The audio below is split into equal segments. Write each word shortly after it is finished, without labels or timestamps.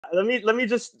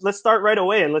let's start right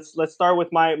away, and let's start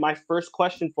with my first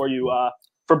question for you,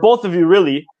 for both of you,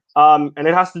 really. And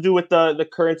it has to do with the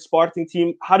current Sporting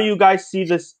team. How do you guys see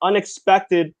this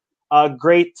unexpected,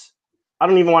 great? I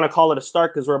don't even want to call it a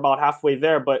start because we're about halfway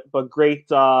there, but great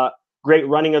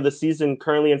running of the season.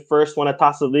 Currently in first, won a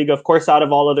Taça Liga, of course, out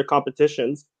of all other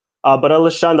competitions. But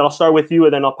Alexandre, I'll start with you,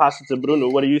 and then I'll pass it to Bruno.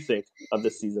 What do you think of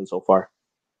this season so far?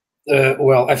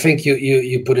 Well, I think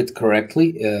you put it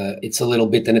correctly. It's a little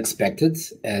bit unexpected,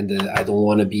 and I don't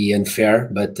want to be unfair,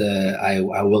 but I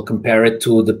will compare it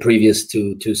to the previous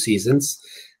two seasons.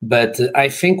 But I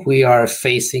think we are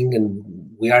facing and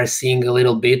we are seeing a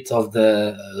little bit of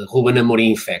the Ruben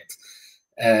Amorim effect.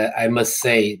 I must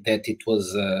say that it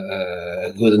was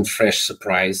a good and fresh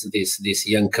surprise, this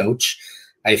young coach.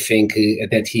 I think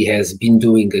that he has been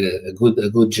doing a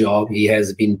good job. He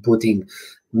has been putting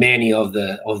many of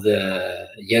the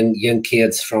young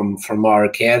kids from our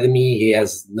academy. He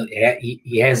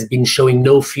has been showing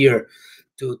no fear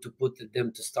to put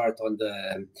them to start on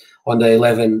the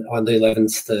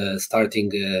 11th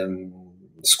starting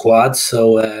squad.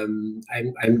 So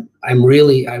I'm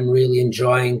really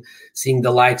enjoying seeing the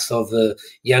likes of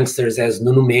youngsters as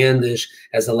Nuno Mendes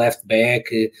as a left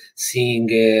back, seeing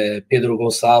Pedro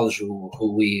Gonçalves,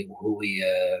 who we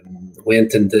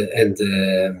went and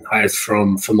hired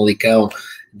from Famalicão,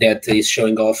 that is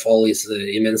showing off all his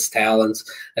immense talents.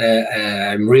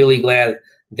 I'm really glad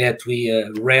that we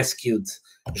rescued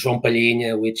João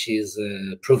Palhinha, which is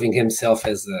proving himself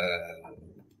as a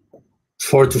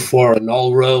 4-4 an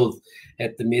all road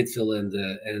at the midfield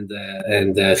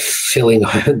and filling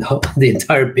the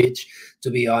entire pitch,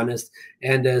 to be honest,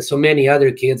 and so many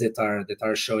other kids that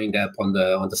are showing up on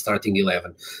the starting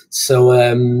 11. So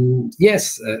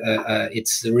yes,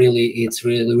 it's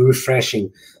really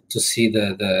refreshing to see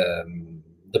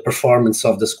the performance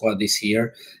of the squad this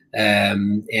year,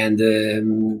 and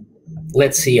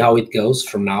let's see how it goes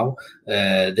from now.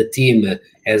 The team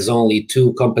has only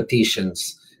 2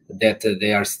 competitions that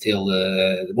they are still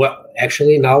well,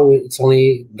 actually now it's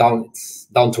only down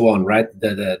to 1, right?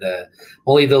 The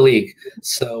only the league.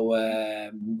 So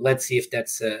let's see if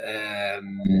that's a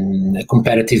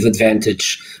competitive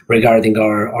advantage regarding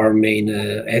our main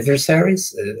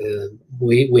adversaries.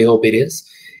 We hope it is.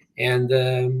 And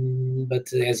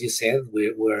but as you said,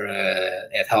 we're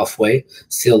at halfway.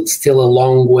 Still a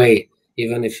long way,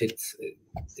 even if it's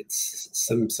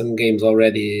some games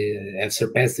already have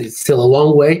surpassed. It's still a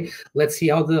long way. Let's see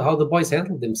how the boys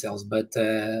handle themselves. But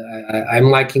I'm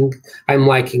liking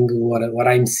what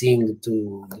I'm seeing.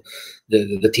 To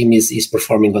the team is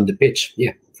performing on the pitch.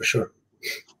 Yeah, for sure.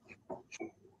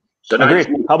 So agreed.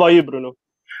 How about you, Bruno?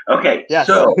 Okay. Yes.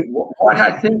 So what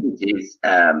I think it is,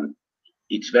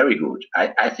 it's very good.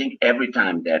 I think every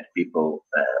time that people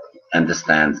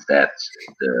understands that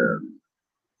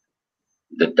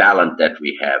the talent that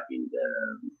we have in the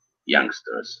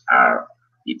youngsters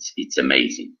it's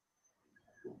amazing,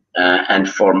 and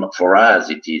for us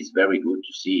it is very good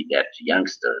to see that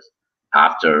youngsters,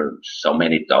 after so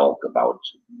many talk about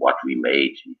what we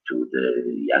made to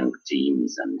the young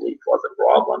teams, and it was a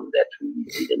problem that we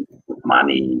didn't put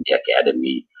money in the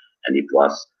academy, and it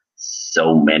was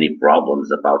so many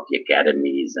problems about the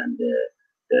academies and the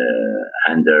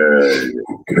under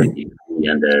 23,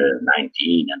 under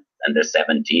 19, and under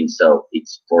 17. So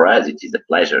for us it is a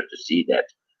pleasure to see that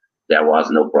there was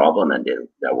no problem, and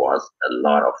there was a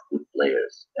lot of good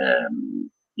players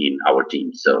in our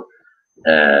team. So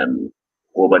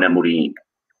Ruben Amorim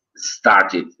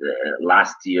started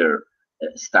last year,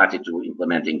 started to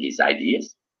implementing his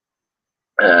ideas.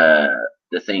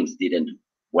 The things didn't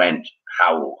went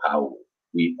how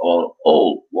we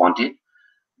all wanted,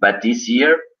 but this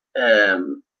year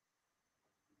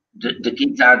the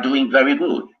kids are doing very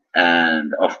good.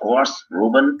 And of course,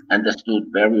 Ruben understood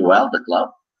very well the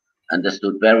club,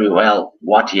 understood very well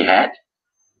what he had,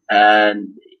 and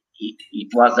it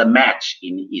was a match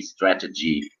in his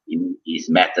strategy, in his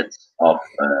methods of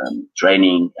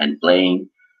training and playing,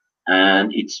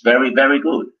 and it's very, very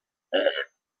good.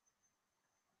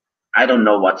 I don't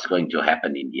know what's going to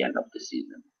happen in the end of the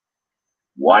season.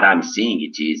 What I'm seeing,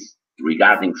 it is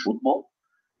regarding football,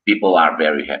 people are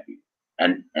very happy,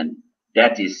 and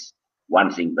that is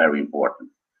one thing very important.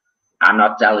 I'm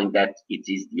not telling that it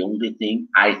is the only thing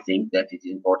I think that is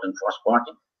important for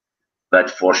Sporting, but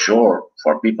for sure,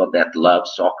 for people that love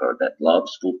soccer, that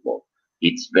loves football,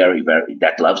 it's very, very,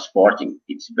 that love Sporting,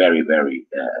 it's very, very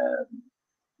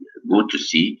good to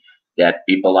see that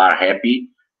people are happy.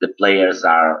 The players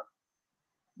are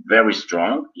very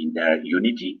strong in their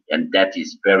unity, and that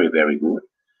is very, very good.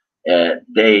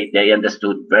 They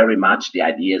understood very much the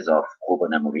ideas of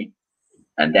Ruben Amorim,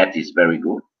 and that is very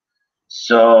good.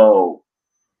 So,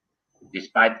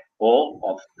 despite all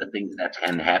of the things that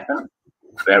can happen,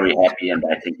 very happy, and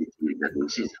I think it is a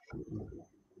good season.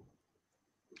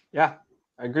 Yeah,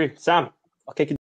 I agree. Sam, I'll kick it